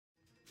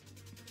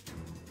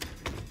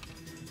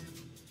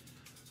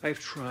I have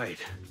tried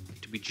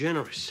to be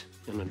generous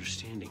and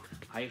understanding.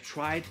 I have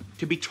tried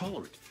to be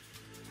tolerant.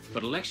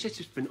 But Alexis,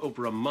 it's been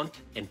over a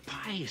month and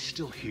Pi is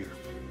still here.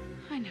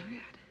 I know,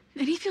 Dad.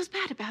 And he feels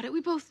bad about it.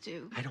 We both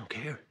do. I don't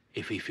care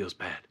if he feels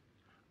bad.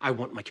 I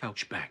want my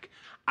couch back.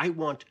 I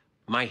want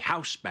my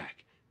house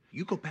back.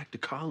 You go back to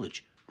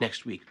college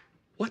next week.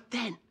 What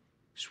then,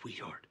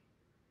 sweetheart?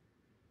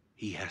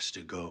 He has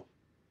to go.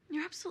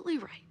 You're absolutely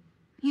right.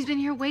 He's been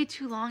here way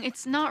too long.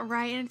 It's not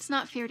right, and it's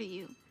not fair to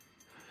you.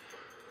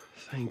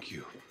 Thank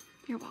you.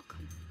 You're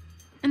welcome.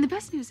 And the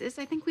best news is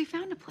I think we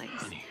found a place.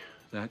 Honey,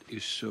 that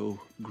is so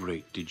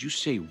great. Did you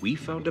say we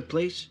found a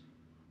place?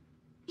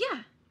 Yeah.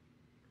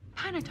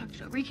 Pi and I talked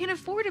it over. He can't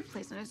afford a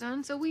place on his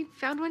own, so we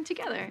found one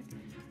together.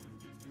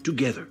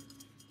 Together?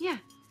 Yeah.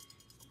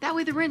 That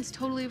way the rent's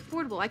totally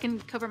affordable. I can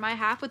cover my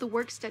half with a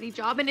work-study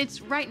job, and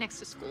it's right next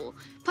to school.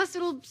 Plus,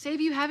 it'll save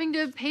you having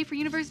to pay for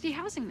university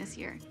housing this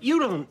year. You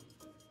don't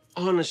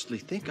honestly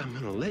think I'm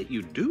gonna let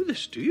you do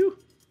this, do you?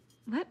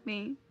 Let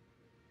me.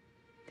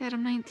 Dad,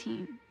 I'm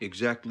 19.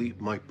 Exactly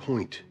my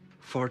point.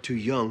 Far too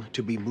young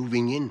to be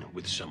moving in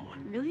with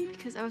someone. Really?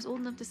 Because I was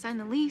old enough to sign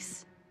the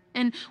lease.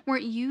 And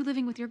weren't you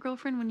living with your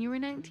girlfriend when you were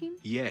 19?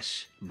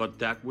 Yes, but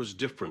that was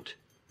different.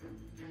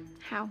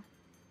 How?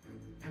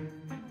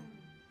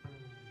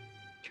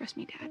 Trust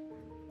me, Dad.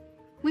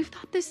 We've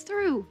thought this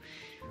through.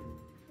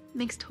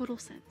 Makes total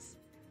sense.